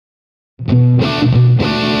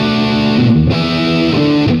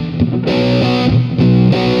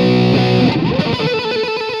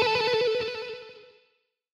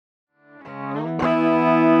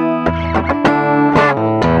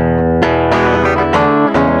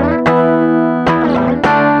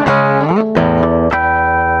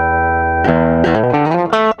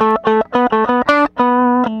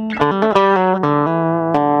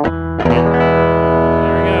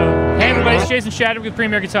Shadrack with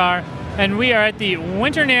Premier Guitar, and we are at the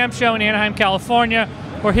Winter NAMM show in Anaheim, California.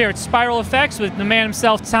 We're here at Spiral Effects with the man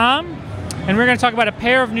himself, Tom, and we're going to talk about a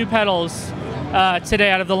pair of new pedals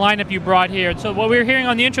today out of the lineup you brought here. So what we were hearing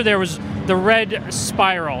on the intro there was the Red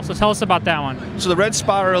Spiral. So tell us about that one. So the Red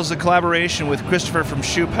Spiral is a collaboration with Christopher from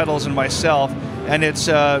Shoe Pedals and myself, and it's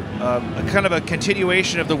a kind of a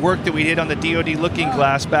continuation of the work that we did on the DoD Looking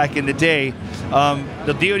Glass back in the day.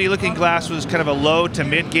 The DoD Looking Glass was kind of a low to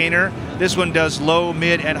mid gainer. This one does low,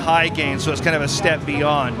 mid, and high gain, so it's kind of a step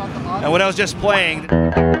beyond. And what I was just playing,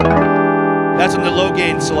 that's in the low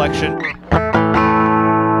gain selection. You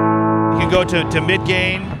can go to mid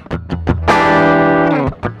gain,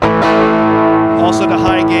 also to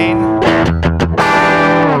high gain.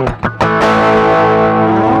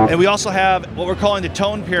 And we also have what we're calling the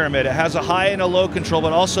tone pyramid. It has a high and a low control,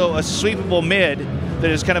 but also a sweepable mid that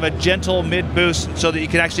is kind of a gentle mid boost so that you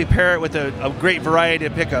can actually pair it with a great variety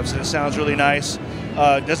of pickups, and it sounds really nice.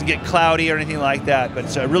 It doesn't get cloudy or anything like that, but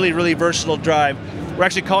it's a really, really versatile drive. We're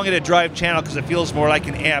actually calling it a drive channel because it feels more like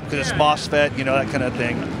an amp because it's MOSFET, you know, that kind of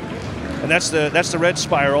thing. And that's the Red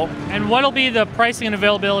Spiral. And what'll be the pricing and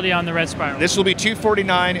availability on the Red Spiral? This will be $249,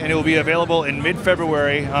 and it will be available in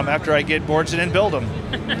mid-February after I get boards in and build them.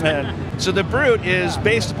 So the Brute is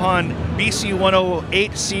based upon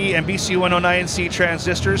BC108C and BC109C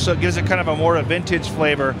transistors, so it gives it kind of a more vintage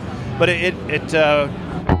flavor. But so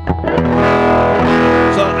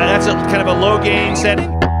that's a kind of a low gain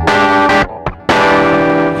setting.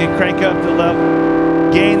 You can crank up the level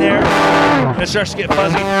gain there. And it starts to get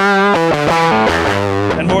fuzzy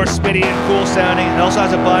and more spitty and cool sounding. It also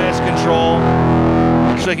has a bias control,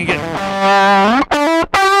 so you can get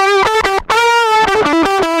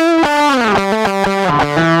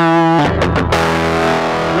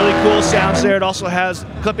really cool sounds there. It also has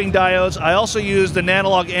clipping diodes. I also use the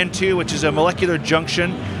Nanolog N2, which is a molecular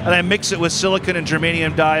junction, and I mix it with silicon and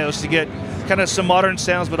germanium diodes to get kind of some modern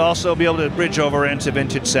sounds, but also be able to bridge over into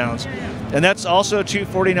vintage sounds. And that's also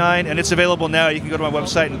 $249, and it's available now. You can go to my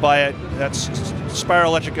website and buy it. That's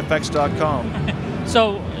spiralelectriceffects.com.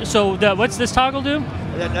 So what's this toggle do?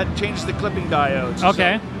 That changes the clipping diodes.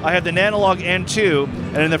 Okay. So I have the Nanolog N2,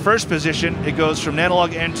 and in the first position, it goes from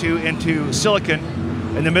Nanolog N2 into silicon.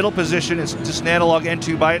 In the middle position, it's just Nanolog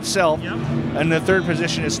N2 by itself. Yep. And in the third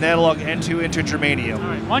position, it's Nanolog N2 into germanium. All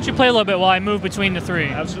right. Why don't you play a little bit while I move between the three?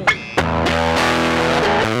 Absolutely.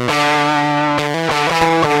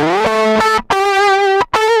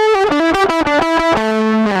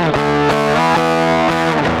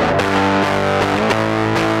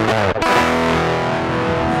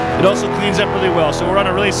 It also cleans up really well, so we're on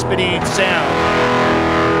a really spitty sound.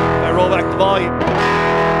 If I roll back the volume,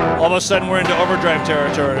 all of a sudden we're into overdrive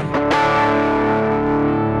territory.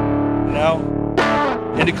 Now,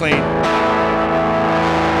 into clean.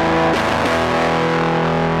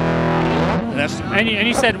 And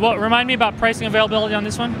you said, what? Remind me about pricing availability on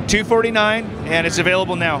this one? $249, and it's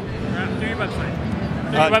available now. Through your website.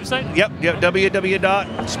 Through your website? Yep,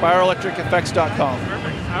 www.spiralelectriceffects.com.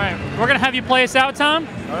 Perfect. All right, we're going to have you play us out, Tom.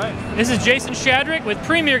 All right. This is Jason Shadrack with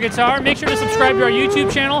Premier Guitar. Make sure to subscribe to our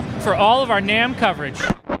YouTube channel for all of our NAMM coverage.